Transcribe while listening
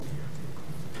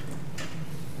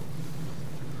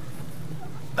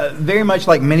very much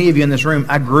like many of you in this room,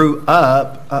 I grew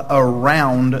up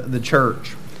around the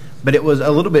church. But it was a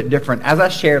little bit different. As I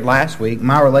shared last week,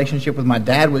 my relationship with my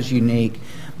dad was unique.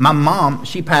 My mom,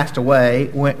 she passed away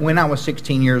when I was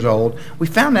 16 years old. We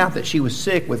found out that she was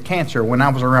sick with cancer when I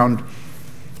was around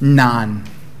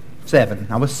 7.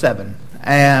 I was 7.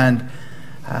 And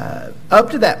up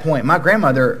to that point, my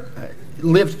grandmother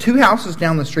lived 2 houses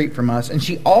down the street from us, and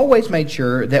she always made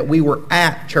sure that we were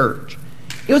at church.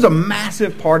 It was a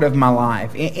massive part of my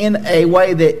life in a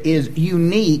way that is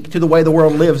unique to the way the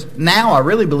world lives now, I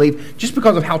really believe, just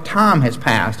because of how time has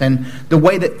passed and the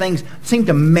way that things seem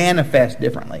to manifest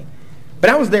differently.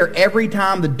 But I was there every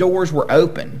time the doors were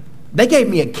open. They gave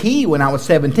me a key when I was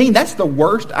 17. That's the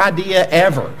worst idea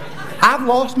ever. I've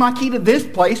lost my key to this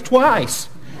place twice.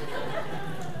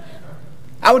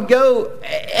 I would go,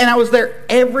 and I was there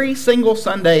every single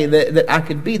Sunday that I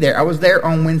could be there. I was there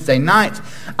on Wednesday nights.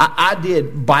 I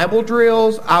did Bible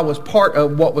drills. I was part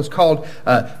of what was called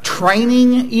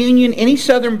Training Union. Any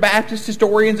Southern Baptist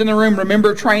historians in the room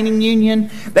remember Training Union?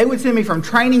 They would send me from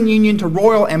Training Union to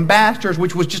Royal Ambassadors,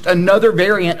 which was just another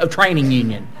variant of Training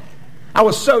Union. I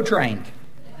was so trained.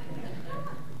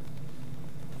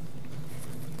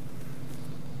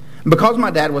 Because my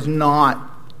dad was not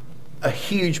a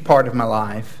huge part of my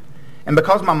life, and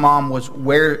because my mom was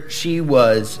where she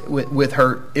was with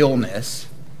her illness,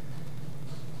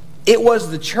 it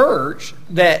was the church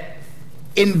that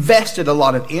invested a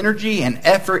lot of energy and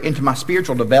effort into my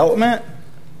spiritual development,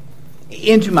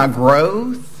 into my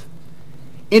growth,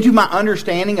 into my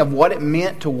understanding of what it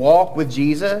meant to walk with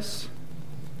Jesus.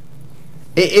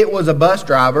 It was a bus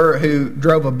driver who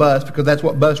drove a bus, because that's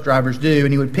what bus drivers do,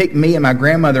 and he would pick me and my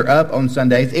grandmother up on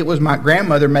Sundays. It was my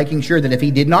grandmother making sure that if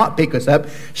he did not pick us up,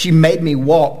 she made me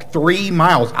walk 3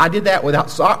 miles. I did that without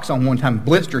socks on one time,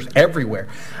 blisters everywhere.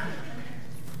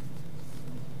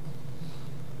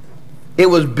 It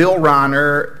was Bill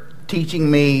Reiner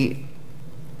teaching me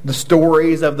the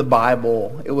stories of the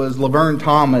Bible. It was Laverne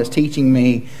Thomas teaching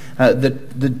me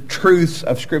the truths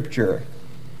of Scripture.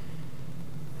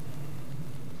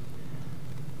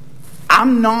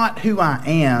 I'm not who I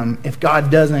am if God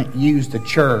doesn't use the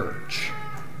church.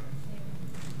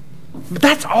 But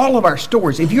that's all of our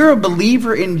stories. If you're a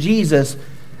believer in Jesus,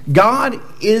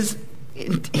 He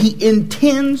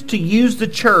intends to use the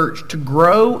church to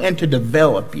grow and to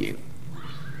develop you.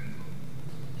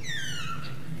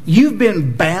 You've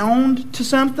been bound to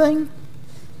something.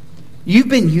 You've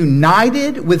been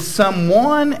united with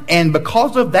someone, and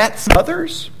because of that,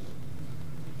 others.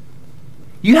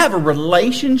 You have a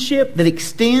relationship that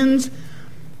extends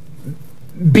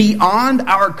beyond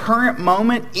our current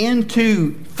moment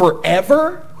into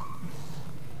forever.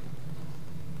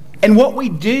 And what we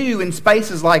do in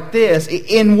spaces like this,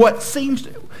 in what seems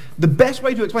the best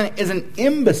way to explain it, is an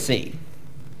embassy.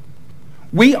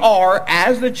 We are,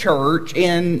 as the church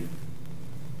in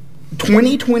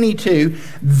 2022,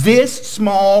 this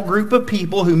small group of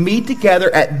people who meet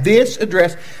together at this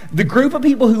address, the group of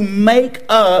people who make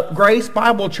up Grace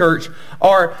Bible Church,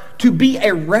 are to be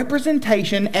a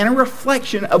representation and a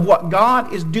reflection of what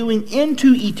God is doing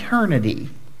into eternity.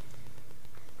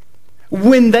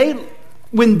 When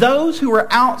those who are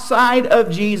outside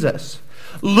of Jesus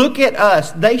look at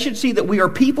us, they should see that we are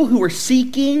people who are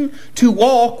seeking to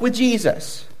walk with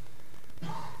Jesus.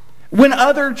 When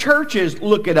other churches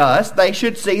look at us, they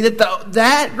should see that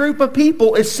that group of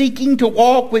people is seeking to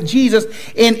walk with Jesus.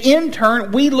 And in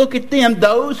turn, we look at them,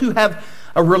 those who have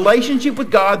a relationship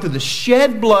with God through the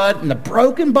shed blood and the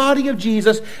broken body of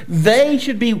Jesus.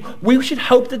 We should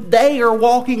hope that they are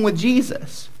walking with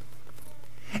Jesus.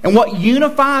 And what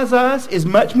unifies us is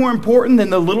much more important than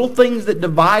the little things that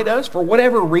divide us. For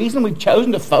whatever reason, we've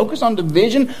chosen to focus on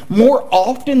division more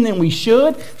often than we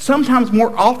should, sometimes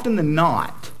more often than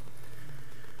not.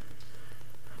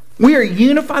 We are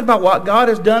unified by what God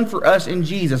has done for us in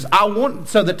Jesus.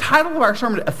 So the title of our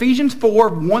sermon, Ephesians 4,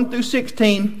 1 through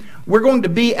 16, we're going to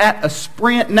be at a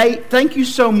sprint. Nate, thank you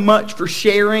so much for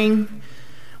sharing.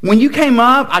 When you came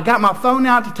up, I got my phone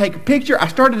out to take a picture. I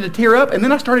started to tear up, and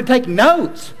then I started taking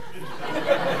notes.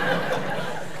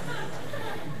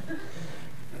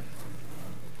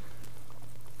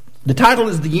 The title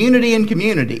is The Unity in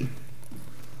Community.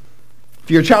 If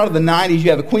you're a child of the 90s, you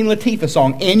have a Queen Latifah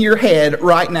song in your head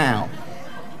right now.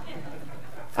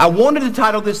 I wanted to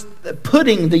title this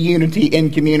Putting the Unity in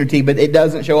Community, but it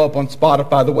doesn't show up on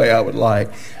Spotify the way I would like.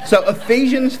 So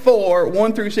Ephesians 4,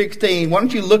 1 through 16. Why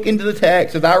don't you look into the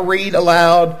text as I read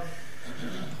aloud.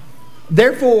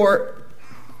 Therefore,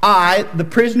 I, the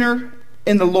prisoner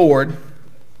in the Lord,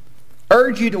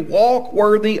 urge you to walk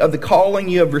worthy of the calling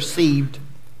you have received.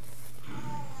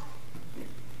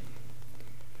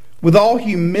 with all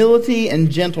humility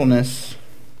and gentleness,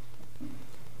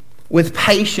 with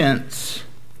patience,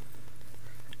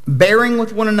 bearing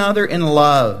with one another in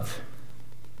love,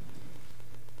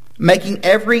 making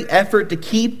every effort to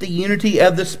keep the unity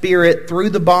of the Spirit through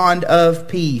the bond of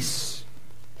peace.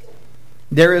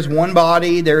 There is one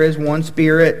body, there is one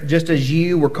Spirit, just as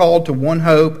you were called to one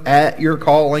hope at your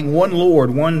calling, one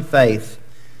Lord, one faith,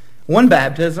 one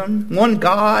baptism, one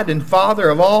God and Father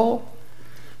of all,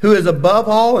 who is above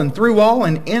all and through all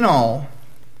and in all.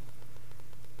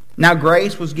 Now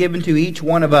grace was given to each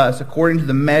one of us according to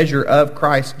the measure of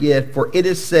Christ's gift. For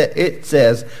it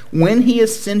says, when he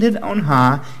ascended on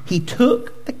high, he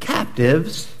took the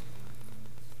captives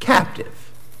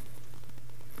captive.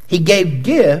 He gave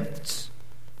gifts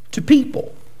to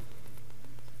people.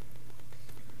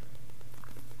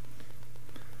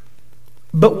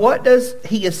 But what does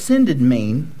he ascended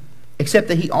mean, except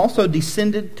that he also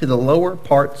descended to the lower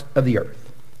parts of the earth?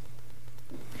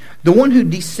 The one who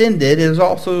descended is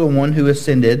also the one who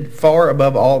ascended far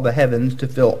above all the heavens to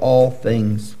fill all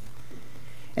things.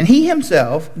 And he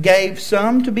himself gave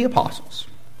some to be apostles,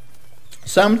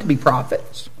 some to be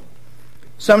prophets,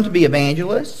 some to be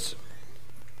evangelists,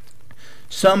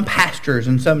 some pastors,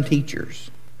 and some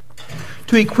teachers,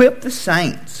 to equip the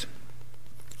saints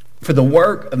for the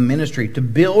work of ministry, to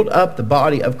build up the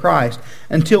body of Christ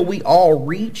until we all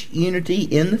reach unity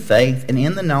in the faith and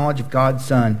in the knowledge of God's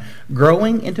Son,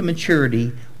 growing into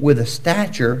maturity with a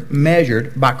stature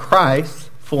measured by Christ's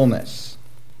fullness.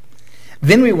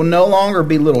 Then we will no longer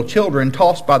be little children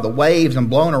tossed by the waves and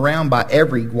blown around by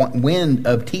every wind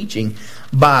of teaching,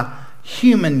 by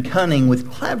human cunning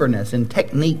with cleverness and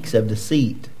techniques of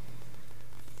deceit.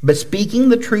 But speaking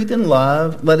the truth in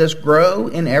love, let us grow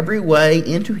in every way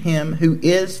into Him who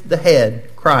is the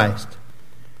head, Christ.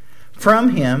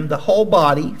 From Him, the whole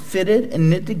body, fitted and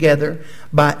knit together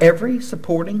by every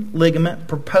supporting ligament,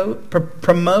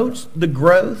 promotes the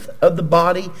growth of the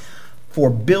body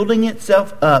for building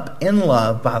itself up in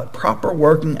love by the proper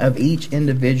working of each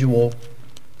individual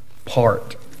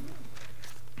part.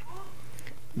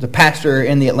 There's a pastor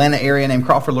in the Atlanta area named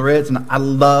Crawford Loritz, and I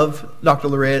love Dr.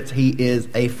 Loritz. He is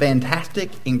a fantastic,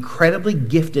 incredibly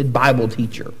gifted Bible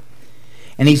teacher.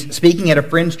 And he's speaking at a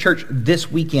friend's church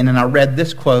this weekend, and I read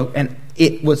this quote, and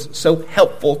it was so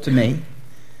helpful to me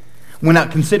when I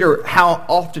consider how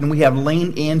often we have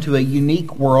leaned into a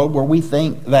unique world where we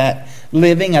think that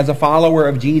living as a follower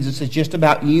of Jesus is just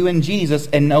about you and Jesus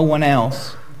and no one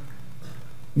else.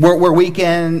 Where we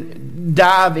can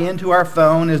dive into our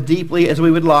phone as deeply as we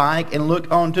would like and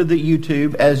look onto the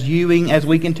YouTube as viewing as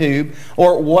we can tube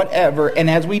or whatever. And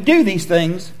as we do these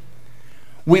things,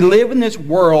 we live in this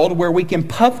world where we can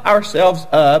puff ourselves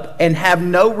up and have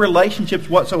no relationships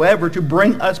whatsoever to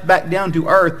bring us back down to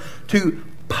earth, to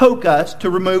poke us, to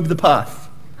remove the puff.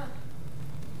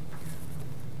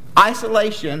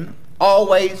 Isolation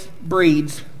always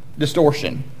breeds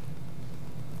distortion.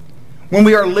 When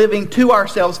we are living to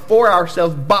ourselves, for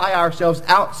ourselves, by ourselves,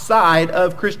 outside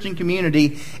of Christian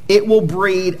community, it will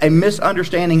breed a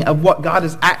misunderstanding of what God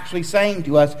is actually saying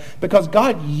to us, because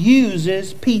God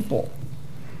uses people.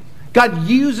 God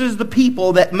uses the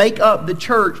people that make up the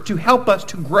church to help us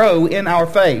to grow in our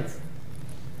faith.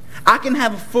 I can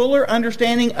have a fuller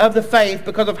understanding of the faith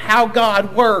because of how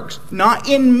God works, not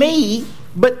in me,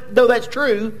 but though that's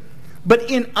true, but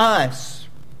in us.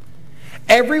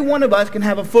 Every one of us can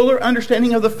have a fuller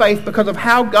understanding of the faith because of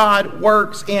how God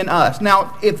works in us.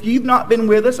 Now, if you've not been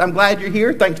with us, I'm glad you're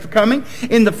here. Thanks for coming.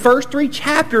 In the first 3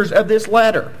 chapters of this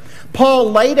letter,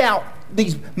 Paul laid out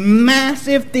these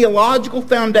massive theological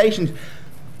foundations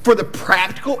for the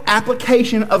practical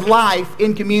application of life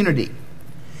in community.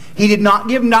 He did not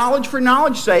give knowledge for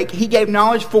knowledge's sake. He gave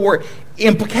knowledge for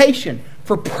implication,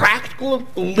 for practical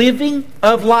living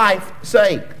of life's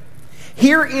sake.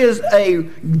 Here is a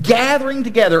gathering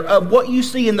together of what you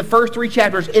see in the first 3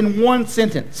 chapters in one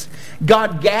sentence.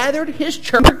 God gathered His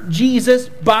church, Jesus,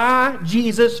 by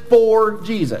Jesus, for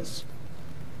Jesus.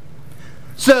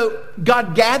 So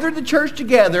God gathered the church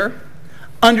together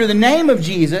under the name of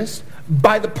Jesus,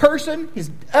 by the person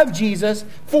of Jesus,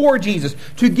 for Jesus.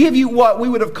 To give you what we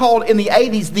would have called in the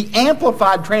 80s the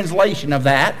amplified translation of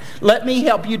that, let me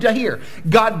help you to hear.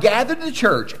 God gathered the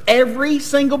church, every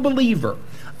single believer,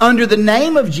 under the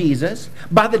name of Jesus,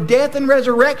 by the death and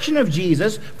resurrection of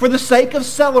Jesus, for the sake of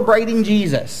celebrating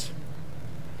Jesus.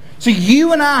 So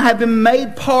you and I have been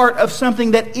made part of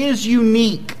something that is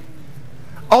unique.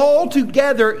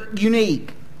 Altogether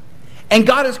unique. And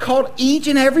God has called each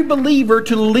and every believer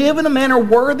to live in a manner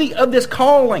worthy of this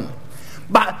calling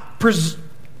by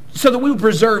so that we would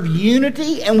preserve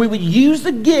unity and we would use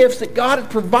the gifts that God has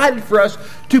provided for us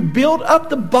to build up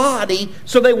the body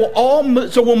so they will all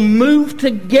we'll move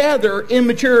together in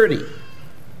maturity.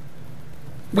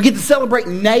 We get to celebrate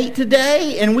Nate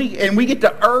today, and we get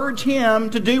to urge him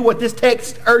to do what this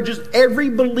text urges every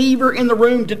believer in the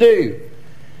room to do.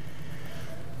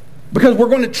 Because we're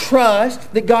going to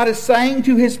trust that God is saying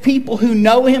to His people who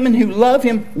know Him and who love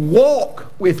Him,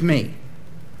 walk with me.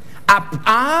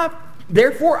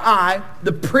 Therefore I,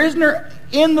 the prisoner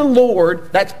in the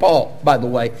Lord, that's Paul, by the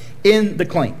way, in the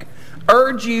clink,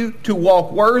 urge you to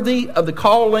walk worthy of the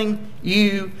calling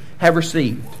you have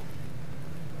received.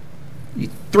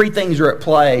 Three things are at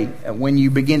play when you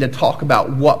begin to talk about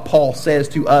what Paul says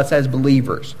to us as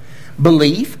believers.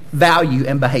 Belief, value,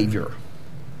 and behavior.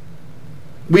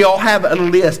 We all have a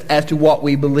list as to what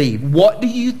we believe. What do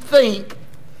you think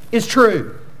is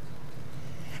true?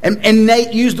 And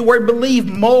Nate used the word believe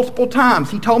multiple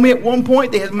times. He told me at one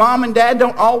point that his mom and dad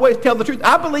don't always tell the truth.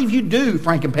 I believe you do,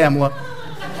 Frank and Pamela.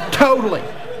 Totally.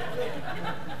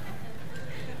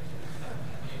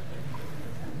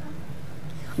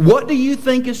 What do you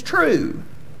think is true?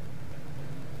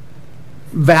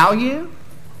 Value?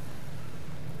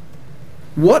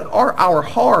 What are our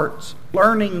hearts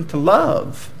learning to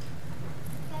love?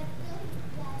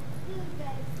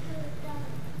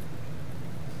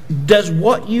 Does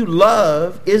what you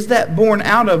love, is that born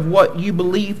out of what you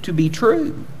believe to be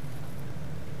true?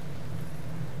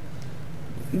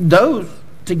 Those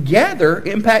together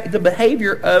impact the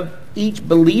behavior of each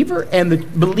believer and the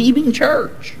believing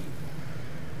church.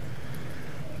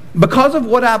 Because of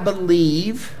what I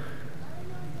believe,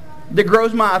 that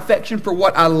grows my affection for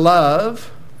what I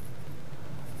love.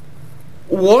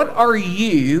 What are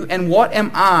you and what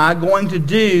am I going to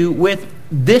do with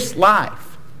this life?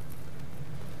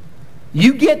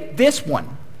 You get this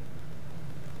one.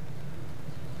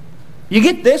 You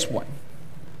get this one.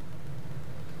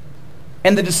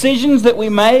 And the decisions that we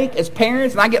make as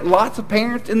parents, and I get lots of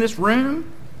parents in this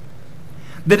room,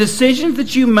 the decisions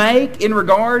that you make in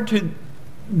regard to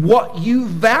what you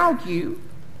value,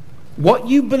 what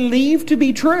you believe to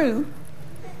be true,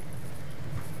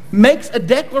 makes a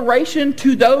declaration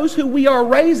to those who we are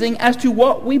raising as to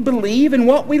what we believe and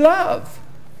what we love.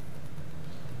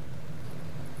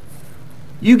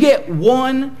 You get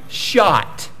one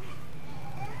shot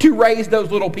to raise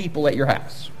those little people at your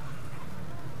house.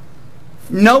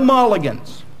 No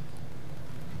mulligans.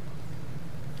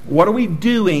 What are we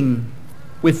doing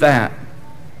with that?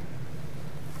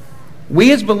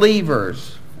 We as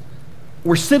believers,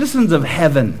 we're citizens of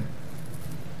heaven.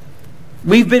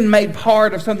 We've been made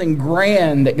part of something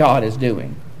grand that God is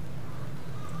doing.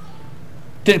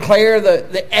 To declare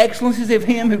the excellencies of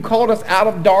Him who called us out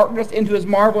of darkness into His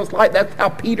marvelous light. That's how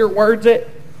Peter words it.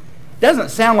 Doesn't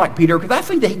sound like Peter, because I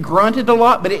think that he grunted a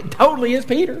lot, but it totally is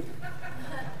Peter.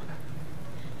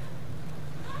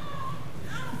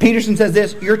 Peterson says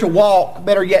this: you're to walk,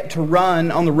 better yet to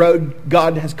run, on the road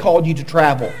God has called you to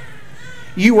travel.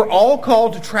 You were all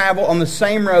called to travel on the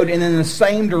same road and in the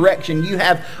same direction. You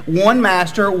have one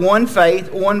master, one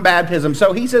faith, one baptism.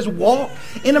 So he says, walk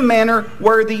in a manner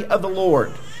worthy of the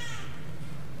Lord.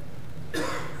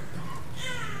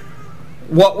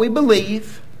 What we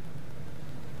believe,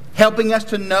 helping us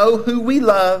to know who we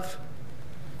love,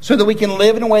 so that we can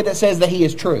live in a way that says that He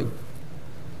is true.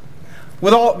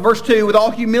 Verse 2, with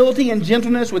all humility and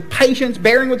gentleness, with patience,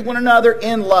 bearing with one another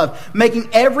in love, making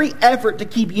every effort to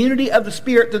keep unity of the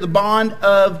Spirit through the bond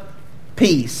of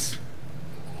peace.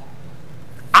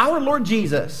 Our Lord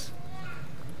Jesus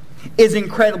is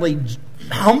incredibly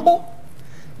humble,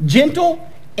 gentle,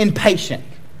 and patient.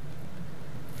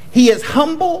 He is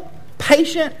humble,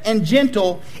 patient, and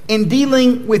gentle in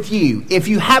dealing with you. If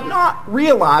you have not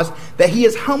realized that He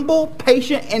is humble,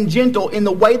 patient, and gentle in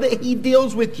the way that He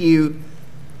deals with you,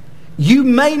 you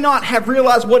may not have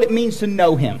realized what it means to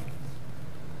know Him.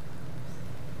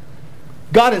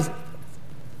 God is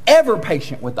ever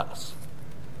patient with us.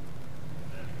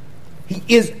 He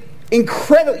is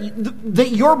incredible. That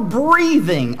your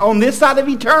breathing on this side of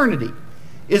eternity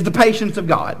is the patience of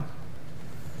God.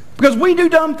 Because we do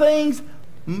dumb things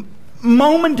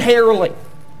momentarily.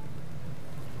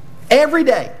 Every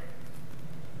day.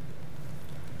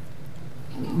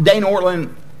 Dane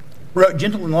Ortland wrote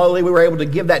Gentle and Lowly. We were able to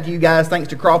give that to you guys thanks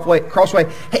to Crossway.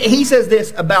 He says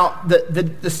this about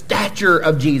the stature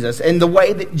of Jesus and the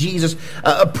way that Jesus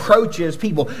approaches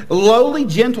people. Lowly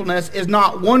gentleness is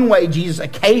not one way Jesus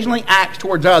occasionally acts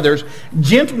towards others.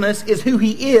 Gentleness is who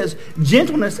He is.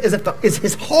 Gentleness is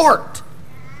His heart.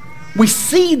 We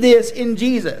see this in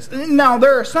Jesus. Now,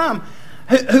 there are some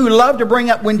who love to bring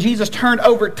up when Jesus turned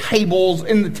over tables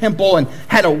in the temple and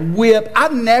had a whip.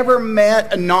 I've never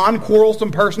met a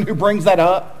non-quarrelsome person who brings that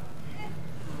up.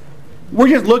 We're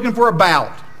just looking for a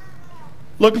bout.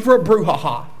 Looking for a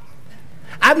brouhaha.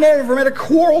 I've never met a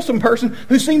quarrelsome person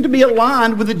who seemed to be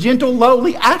aligned with the gentle,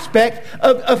 lowly aspect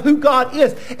of who God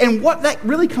is. And what that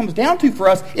really comes down to for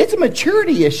us, it's a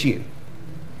maturity issue.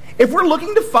 If we're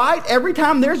looking to fight every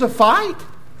time there's a fight,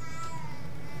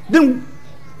 then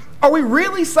are we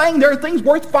really saying there are things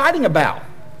worth fighting about?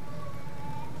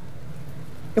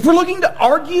 If we're looking to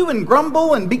argue and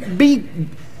grumble and be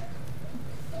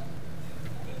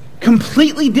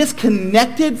completely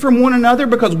disconnected from one another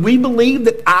because we believe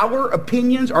that our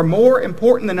opinions are more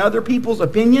important than other people's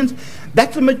opinions,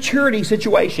 that's a maturity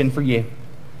situation for you.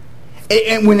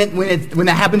 And when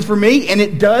that happens for me, and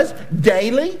it does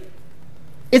daily,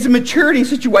 it's a maturity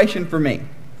situation for me.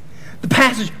 The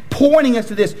passage pointing us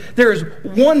to this, there is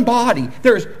one body,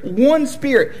 there is one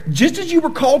Spirit, just as you were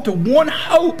called to one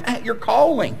hope at your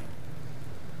calling.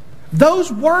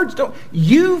 Those words don't...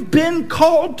 You've been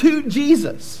called to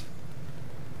Jesus.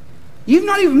 You've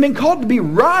not even been called to be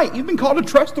right. You've been called to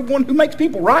trust the one who makes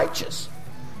people righteous.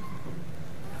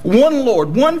 One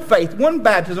Lord, one faith, one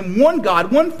baptism, one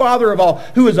God, one Father of all,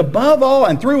 who is above all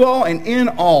and through all and in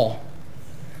all.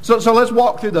 So let's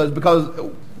walk through those,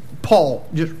 because Paul,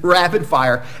 just rapid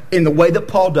fire, in the way that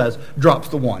Paul does, drops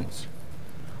the ones.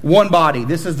 One body.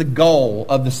 This is the goal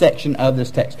of the section of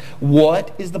this text.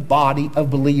 What is the body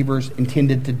of believers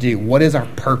intended to do? What is our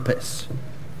purpose?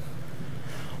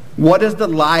 What does the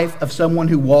life of someone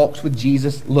who walks with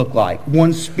Jesus look like?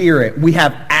 One Spirit. We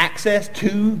have access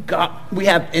to God.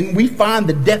 And we find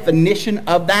the definition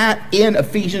of that in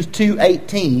Ephesians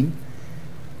 2:18.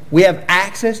 We have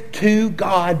access to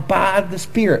God by the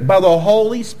Spirit, by the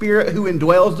Holy Spirit who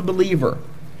indwells the believer.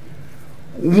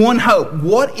 One hope.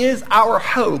 What is our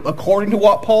hope? According to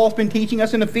what Paul's been teaching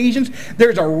us in Ephesians,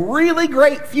 there's a really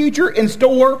great future in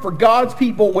store for God's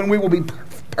people when we will be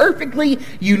perfectly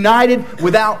united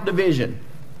without division.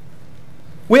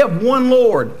 We have one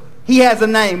Lord. He has a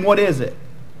name. What is it?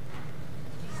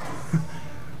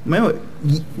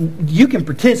 You can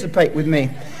participate with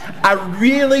me. I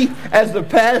really, as the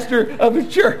pastor of a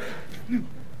church,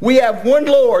 we have one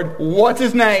Lord. What's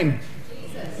his name?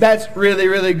 Jesus. That's really,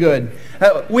 really good.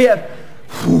 We have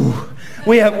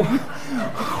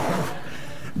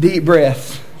deep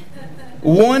breaths.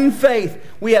 One faith.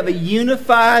 We have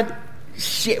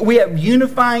we have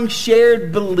unifying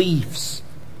shared beliefs.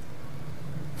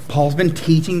 Paul's been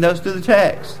teaching those through the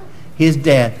text. His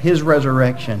death, his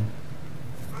resurrection.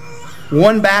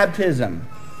 One baptism.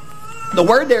 The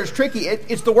word there is tricky.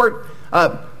 It's the word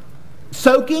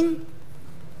soaking,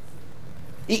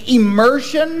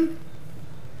 immersion.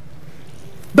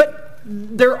 But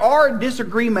there are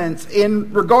disagreements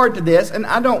in regard to this, and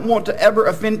I don't want to ever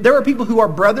offend. There are people who are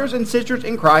brothers and sisters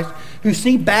in Christ who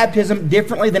see baptism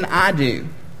differently than I do.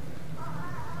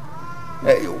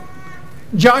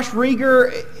 Josh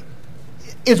Rieger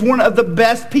is one of the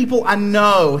best people I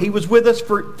know. He was with us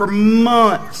for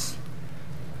months.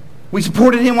 We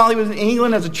supported him while he was in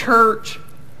England as a church.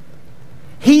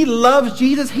 He loves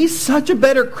Jesus. He's such a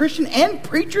better Christian and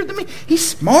preacher than me. He's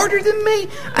smarter than me.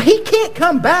 He can't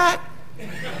come back.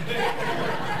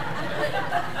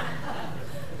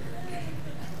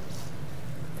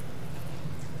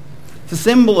 It's a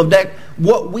symbol of that.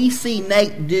 What we see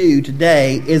Nate do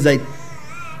today is a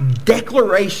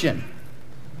declaration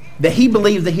that he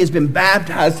believes that he has been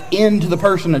baptized into the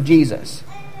person of Jesus.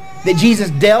 That Jesus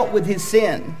dealt with his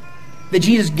sin. That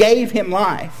Jesus gave him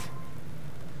life.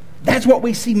 That's what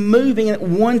we see moving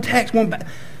in one text.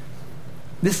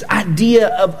 This idea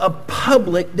of a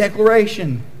public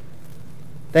declaration.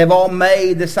 They've all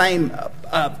made the same...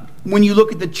 when you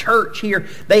look at the church here,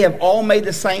 they have all made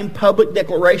the same public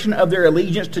declaration of their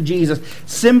allegiance to Jesus,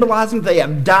 symbolizing they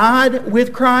have died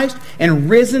with Christ and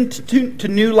risen to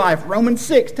new life. Romans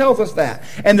 6 tells us that.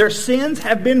 And their sins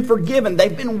have been forgiven.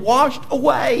 They've been washed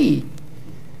away.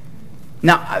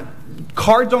 Now,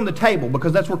 cards on the table,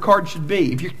 because that's where cards should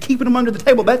be. If you're keeping them under the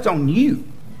table, that's on you.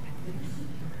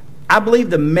 I believe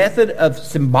the method of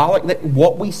symbolic, that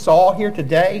what we saw here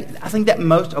today, I think that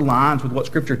most aligns with what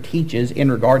Scripture teaches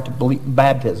in regard to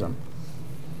baptism.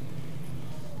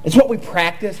 It's what we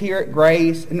practice here at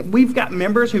Grace. And we've got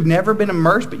members who've never been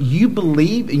immersed, but you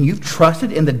believe and you've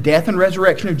trusted in the death and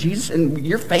resurrection of Jesus, and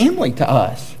you're family to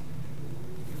us.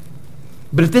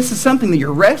 But if this is something that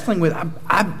you're wrestling with,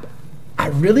 I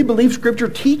really believe Scripture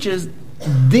teaches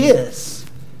this.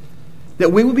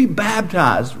 That we will be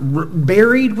baptized,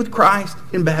 buried with Christ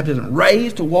in baptism,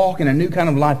 raised to walk in a new kind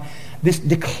of life. This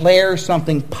declares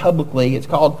something publicly. It's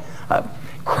called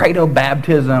credo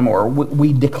baptism, or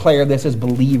we declare this as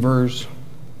believers.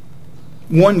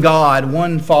 One God,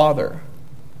 one Father,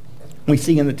 we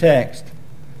see in the text.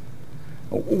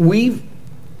 We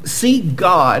see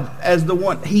God as the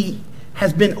one. He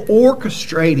has been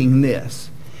orchestrating this,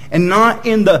 and not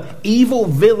in the evil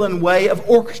villain way of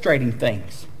orchestrating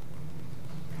things.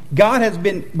 God has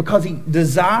been, because He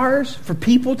desires for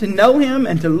people to know Him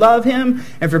and to love Him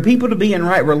and for people to be in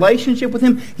right relationship with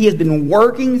Him, He has been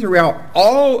working throughout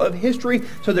all of history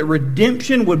so that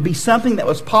redemption would be something that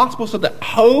was possible, so that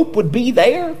hope would be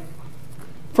there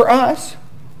for us.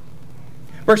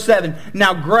 Verse 7,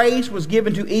 now grace was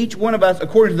given to each one of us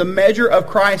according to the measure of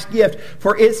Christ's gift.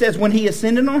 For it says, when He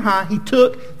ascended on high, He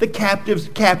took the captives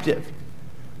captive.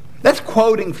 That's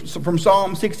quoting from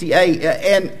Psalm 68.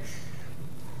 And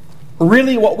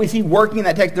really what we see working in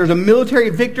that text, there's a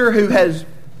military victor who has,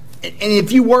 and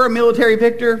if you were a military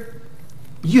victor,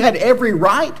 you had every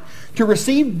right to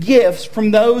receive gifts from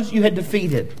those you had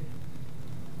defeated.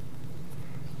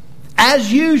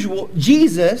 As usual,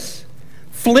 Jesus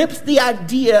flips the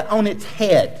idea on its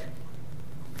head.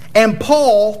 And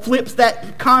Paul flips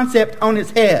that concept on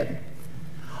its head.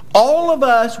 All of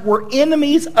us were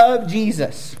enemies of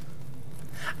Jesus.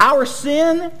 Our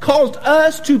sin caused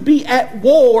us to be at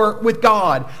war with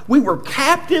God. We were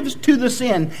captives to the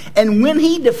sin. And when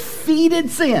He defeated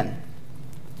sin,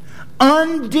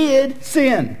 undid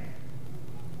sin,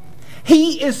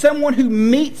 He is someone who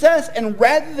meets us, and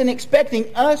rather than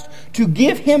expecting us to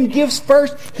give Him gifts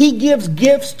first, He gives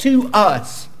gifts to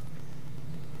us.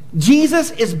 Jesus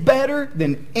is better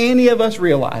than any of us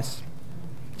realize.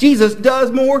 Jesus does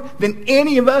more than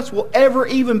any of us will ever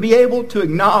even be able to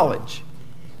acknowledge.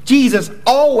 Jesus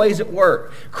always at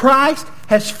work. Christ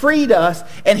has freed us,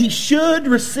 and He should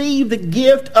receive the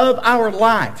gift of our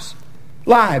lives.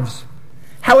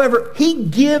 However, He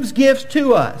gives gifts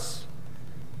to us.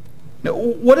 Now,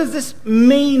 what does this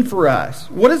mean for us?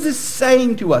 What is this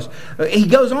saying to us? He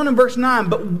goes on in verse 9,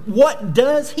 but what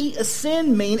does He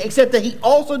ascend mean except that He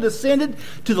also descended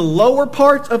to the lower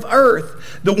parts of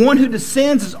earth? The one who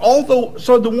descends is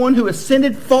also the one who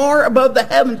ascended far above the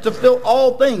heavens to fill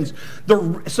all things.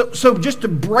 So just to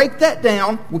break that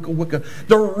down,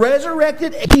 the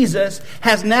resurrected Jesus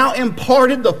has now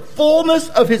imparted the fullness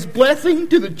of His blessing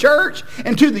to the church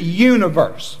and to the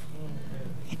universe.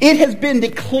 It has been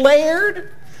declared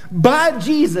by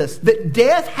Jesus that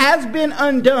death has been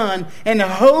undone and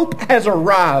hope has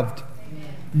arrived.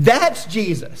 Amen. That's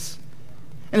Jesus.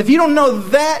 And if you don't know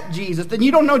that Jesus, then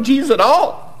you don't know Jesus at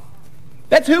all.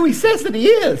 That's who He says that He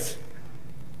is.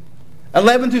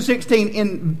 11 through 16,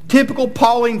 in typical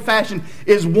Pauline fashion,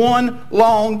 is one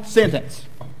long sentence.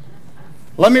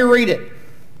 Let me read it.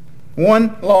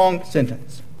 One long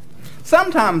sentence.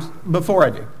 Sometimes, before I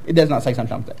do, it does not say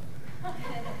sometimes that.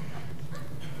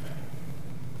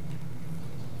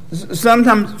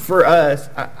 Sometimes for us,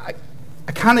 I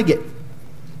kind of get...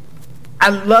 I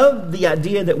love the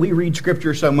idea that we read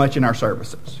Scripture so much in our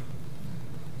services.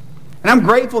 And I'm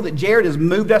grateful that Jared has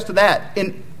moved us to that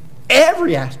in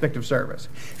every aspect of service.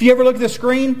 If you ever look at the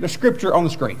screen, there's Scripture on the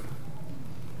screen.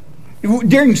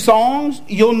 During songs,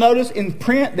 you'll notice in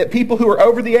print that people who are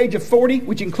over the age of 40,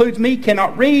 which includes me,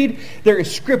 cannot read. There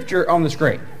is Scripture on the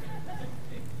screen.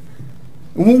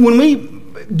 When we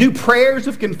do prayers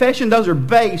of confession, those are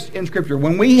based in Scripture.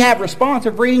 When we have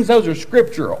responsive readings, those are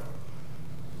scriptural.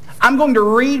 I'm going to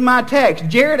read my text.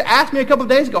 Jared asked me a couple of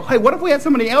days ago, hey, what if we had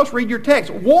somebody else read your text?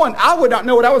 One, I would not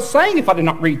know what I was saying if I did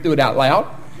not read through it out loud.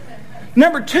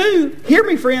 Number two, hear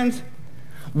me, friends.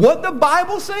 What the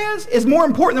Bible says is more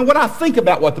important than what I think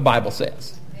about what the Bible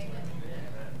says.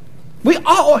 We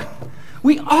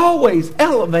always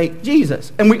elevate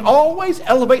Jesus, and we always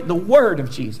elevate the Word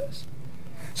of Jesus.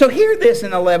 So hear this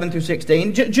in 11 through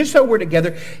 16, just so we're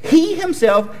together. He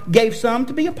Himself gave some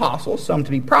to be apostles, some to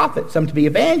be prophets, some to be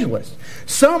evangelists,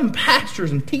 some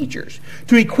pastors and teachers,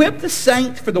 to equip the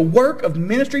saints for the work of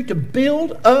ministry, to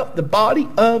build up the body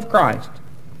of Christ,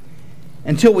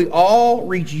 until we all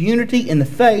reach unity in the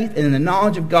faith and in the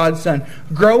knowledge of God's Son,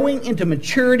 growing into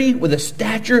maturity with a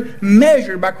stature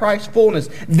measured by Christ's fullness.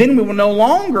 Then we will no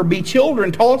longer be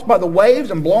children tossed by the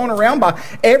waves and blown around by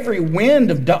every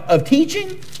wind of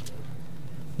teaching,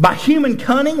 by human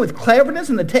cunning with cleverness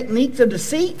and the techniques of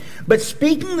deceit, but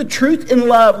speaking the truth in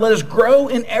love, let us grow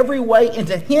in every way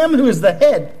into Him who is the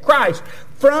head, Christ.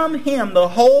 From Him, the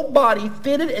whole body,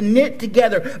 fitted and knit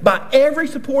together by every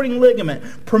supporting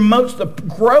ligament, promotes the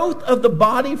growth of the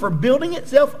body for building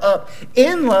itself up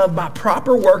in love by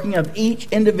proper working of each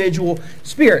individual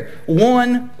spirit.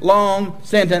 One long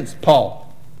sentence,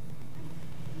 Paul.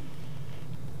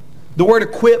 The word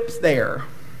equips there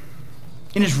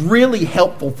And it's really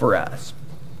helpful for us.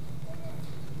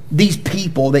 These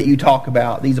people that you talk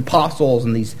about, these apostles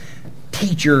and these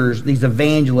teachers, these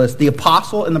evangelists, the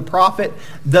apostle and the prophet,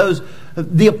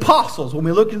 the apostles, when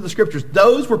we look into the scriptures,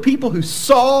 those were people who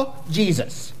saw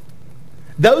Jesus.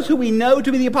 Those who we know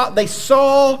to be the apostles, they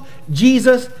saw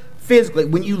Jesus physically.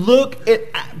 When you look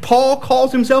at, Paul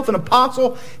calls himself an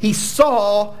apostle. He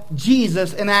saw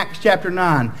Jesus in Acts chapter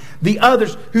 9. The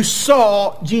others who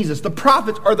saw Jesus. The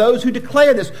prophets are those who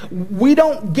declare this. We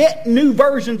don't get new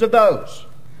versions of those.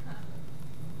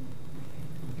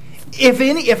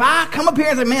 If I come up here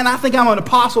and say, man, I think I'm an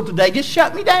apostle today, just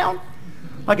shut me down.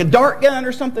 Like a dart gun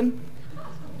or something.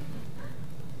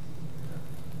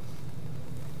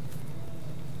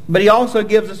 But he also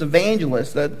gives us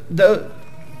evangelists that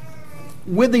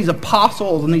with these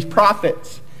apostles and these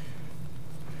prophets,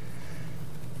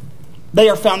 they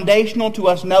are foundational to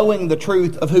us knowing the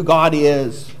truth of who God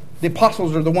is. The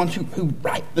apostles are the ones who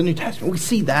write the New Testament. We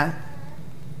see that.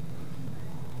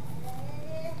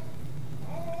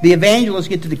 The evangelists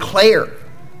get to declare,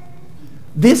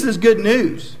 this is good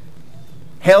news.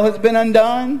 Hell has been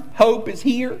undone. Hope is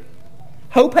here.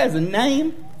 Hope has a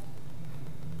name.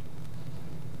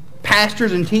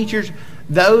 Pastors and teachers,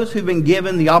 those who've been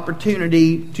given the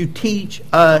opportunity to teach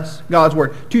us God's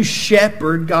Word, to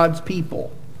shepherd God's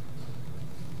people.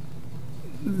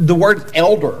 The word's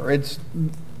elder. It's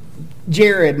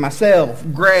Jared, myself,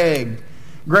 Greg.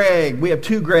 We have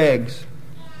two Gregs.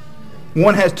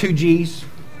 One has two G's.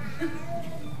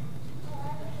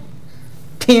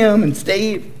 Tim and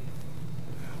Steve.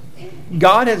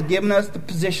 God has given us the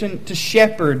position to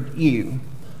shepherd you.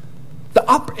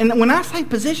 And when I say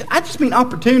position, I just mean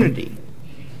opportunity.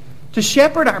 To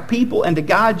shepherd our people and to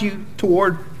guide you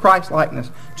toward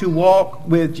Christ-likeness. To walk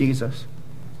with Jesus.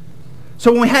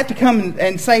 So when we have to come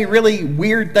and say really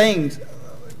weird things,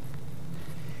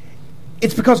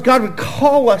 it's because God would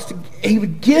call us, He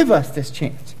would give us this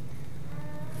chance.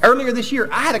 Earlier this year,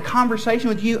 I had a conversation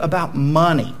with you about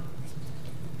money.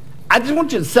 I just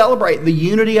want you to celebrate the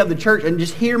unity of the church and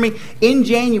just hear me. In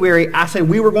January, I said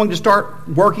we were going to start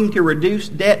working to reduce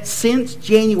debt. Since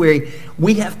January,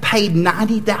 we have paid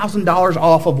 $90,000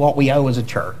 off of what we owe as a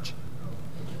church.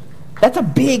 That's a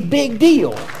big, big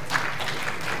deal.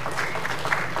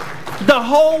 The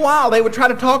whole while, they would try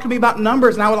to talk to me about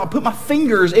numbers, and I would put my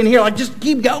fingers in here, like, just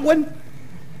keep going.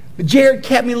 But Jared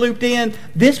kept me looped in.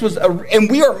 And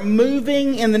we are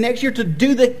moving in the next year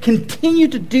to continue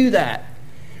to do that.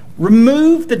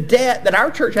 Remove the debt that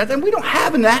our church has. And we don't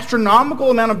have an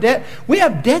astronomical amount of debt. We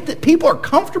have debt that people are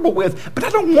comfortable with, but I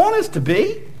don't want us to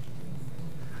be.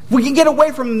 If we can get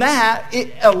away from that,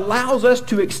 it allows us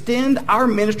to extend our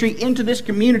ministry into this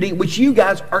community, which you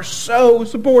guys are so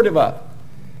supportive of.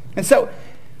 And so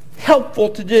helpful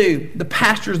to do, the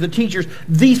pastors, the teachers,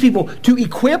 these people, to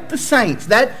equip the saints,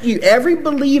 that you, every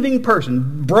believing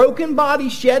person, broken body,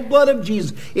 shed blood of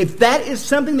Jesus, if that is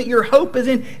something that your hope is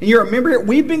in, and you're a member here,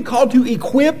 we've been called to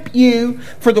equip you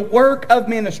for the work of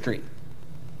ministry.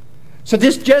 So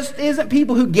this just isn't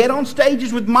people who get on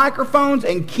stages with microphones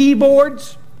and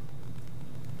keyboards.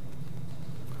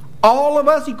 All of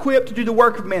us equipped to do the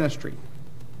work of ministry.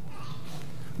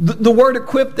 The word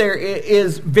equip there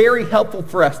is very helpful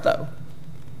for us, though.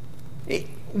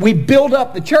 We build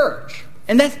up the church.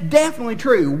 And that's definitely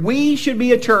true. We should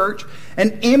be a church,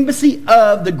 an embassy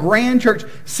of the grand church,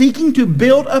 seeking to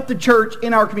build up the church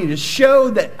in our community, to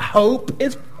show that hope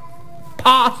is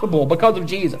possible because of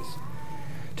Jesus.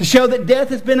 To show that death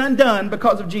has been undone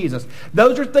because of Jesus.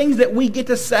 Those are things that we get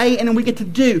to say and we get to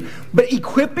do. But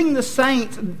equipping the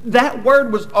saints, that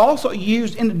word was also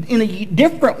used in a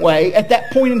different way at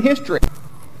that point in history.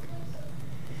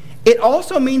 It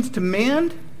also means to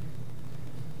mend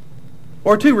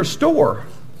or to restore.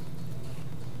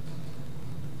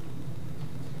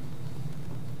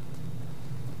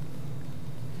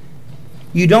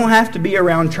 You don't have to be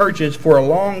around churches for a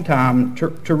long time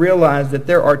to realize that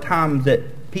there are times that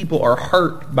people are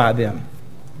hurt by them.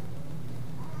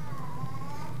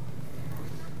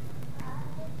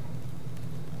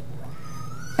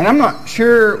 And I'm not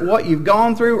sure what you've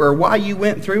gone through or why you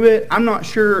went through it. I'm not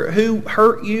sure who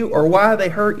hurt you or why they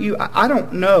hurt you. I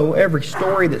don't know every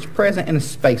story that's present in a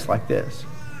space like this.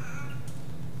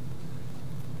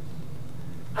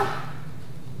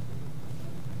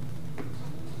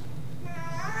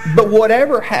 But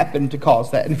whatever happened to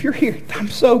cause that, and if you're here, I'm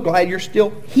so glad you're still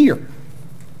here.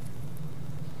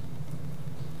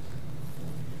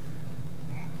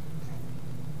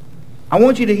 I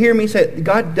want you to hear me say,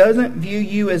 God doesn't view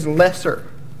you as lesser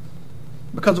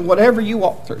because of whatever you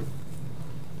walk through.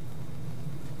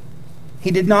 He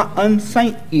did not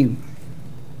unsaint you.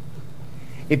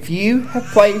 If you have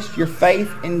placed your faith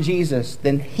in Jesus,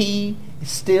 then He is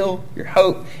still your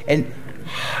hope. And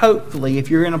hopefully, if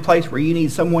you're in a place where you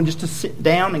need someone just to sit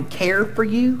down and care for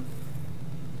you,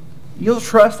 you'll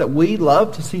trust that we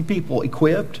love to see people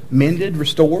equipped, mended,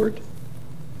 restored.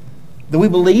 That we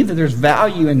believe that there's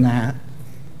value in that.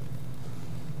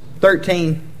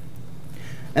 13.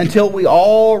 Until we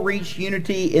all reach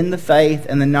unity in the faith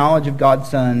and the knowledge of God's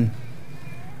Son,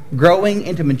 growing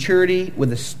into maturity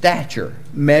with a stature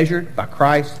measured by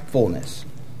Christ's fullness.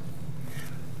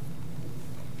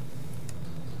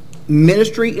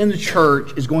 Ministry in the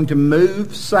church is going to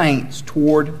move saints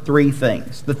toward three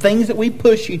things. The things that we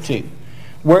push you to,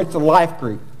 where it's a life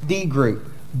group, D group,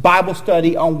 Bible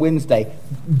study on Wednesday,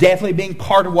 definitely being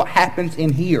part of what happens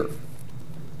in here.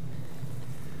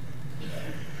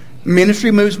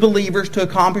 Ministry moves believers to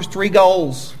accomplish three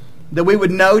goals. That we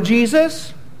would know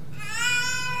Jesus,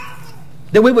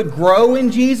 that we would grow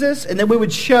in Jesus, and that we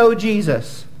would show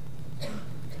Jesus.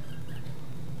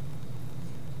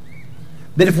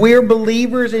 That if we are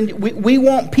believers, and we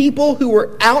want people who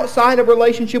are outside of a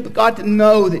relationship with God to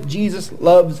know that Jesus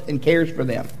loves and cares for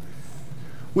them.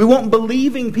 We want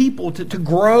believing people to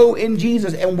grow in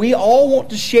Jesus. And we all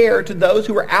want to share to those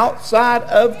who are outside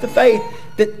of the faith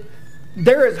that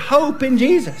there is hope in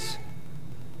Jesus.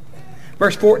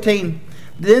 Verse 14.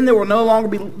 Then we will no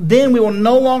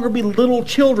longer be little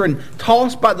children,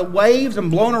 tossed by the waves and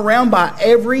blown around by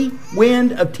every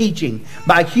wind of teaching,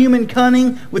 by human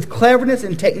cunning, with cleverness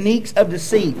and techniques of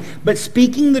deceit, but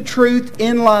speaking the truth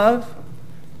in love.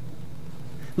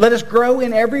 Let us grow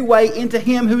in every way into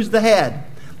Him who's the head.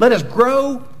 Let us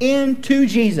grow into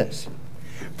Jesus.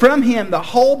 From Him, the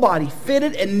whole body,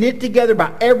 fitted and knit together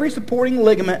by every supporting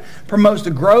ligament, promotes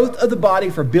the growth of the body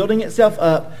for building itself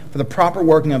up for the proper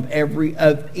working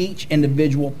of each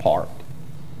individual part.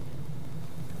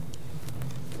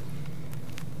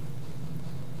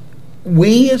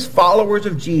 We, as followers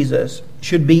of Jesus,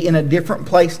 should be in a different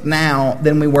place now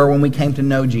than we were when we came to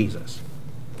know Jesus.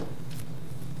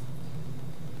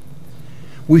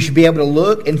 We should be able to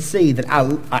look and see that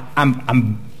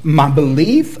my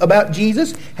belief about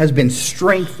Jesus has been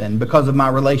strengthened because of my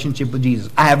relationship with Jesus.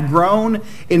 I have grown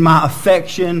in my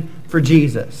affection for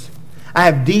Jesus. I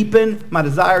have deepened my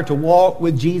desire to walk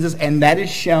with Jesus, and that is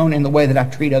shown in the way that I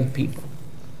treat other people.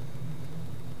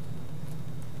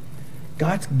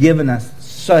 God's given us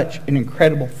such an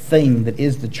incredible thing that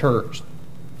is the church,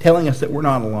 telling us that we're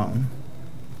not alone.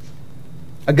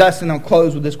 Augustine, I'll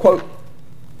close with this quote.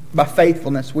 By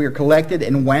faithfulness, we are collected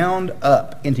and wound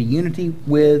up into unity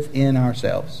within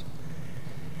ourselves,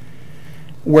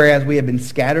 whereas we have been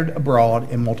scattered abroad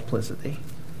in multiplicity.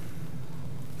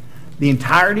 The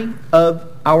entirety of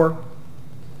our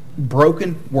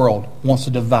broken world wants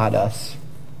to divide us.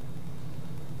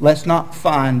 Let's not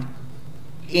find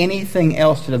anything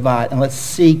else to divide, and let's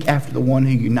seek after the one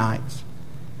who unites.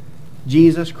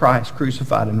 Jesus Christ,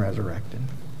 crucified and resurrected.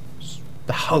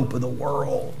 The hope of the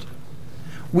world.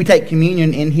 We take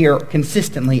communion in here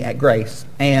consistently at Grace.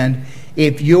 And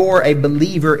if you're a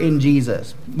believer in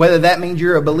Jesus, whether that means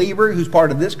you're a believer who's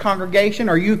part of this congregation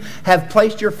or you have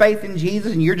placed your faith in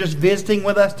Jesus and you're just visiting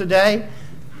with us today,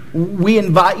 we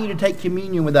invite you to take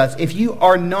communion with us. If you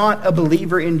are not a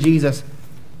believer in Jesus,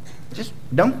 just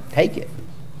don't take it.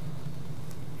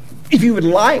 If you would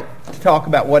like to talk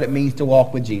about what it means to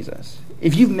walk with Jesus,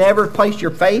 if you've never placed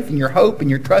your faith and your hope and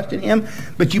your trust in Him,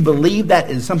 but you believe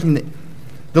that is something that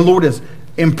the Lord is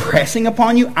impressing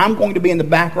upon you, I'm going to be in the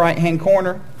back right-hand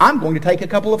corner. I'm going to take a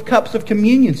couple of cups of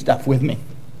communion stuff with me.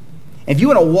 If you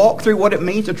want to walk through what it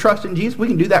means to trust in Jesus, we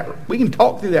can do that. We can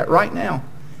talk through that right now.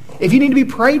 If you need to be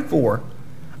prayed for,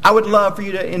 I would love for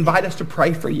you to invite us to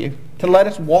pray for you, to let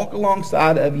us walk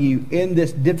alongside of you in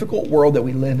this difficult world that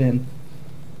we live in,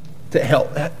 to help,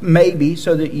 maybe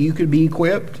so that you could be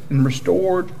equipped and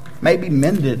restored, maybe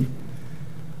mended,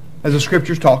 as the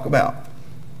Scriptures talk about.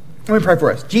 Let me pray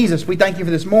for us. Jesus, we thank you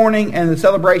for this morning and the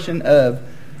celebration of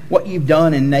what you've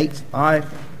done in Nate's life.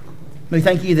 We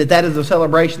thank you that is a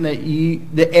celebration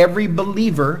that every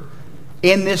believer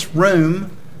in this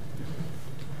room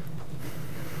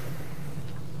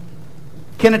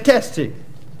can attest to.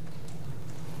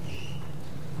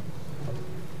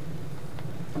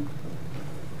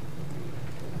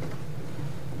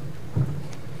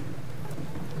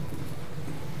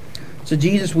 So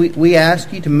Jesus, we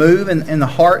ask you to move in the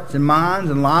hearts and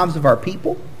minds and lives of our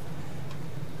people.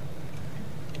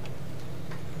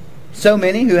 So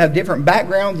many who have different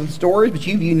backgrounds and stories, but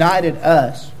you've united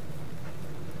us.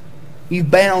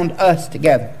 You've bound us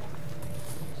together.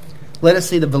 Let us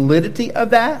see the validity of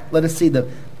that. Let us see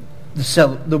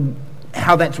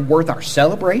how that's worth our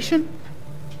celebration.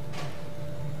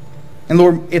 And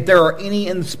Lord, if there are any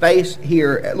in the space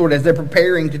here, Lord, as they're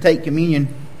preparing to take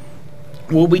communion,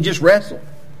 will we just wrestle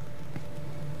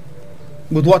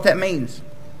with what that means?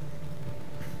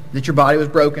 That your body was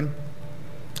broken,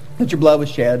 that your blood was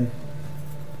shed.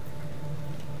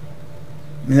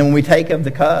 And then when we take of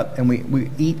the cup and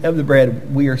we eat of the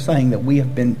bread, we are saying that we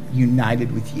have been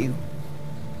united with you.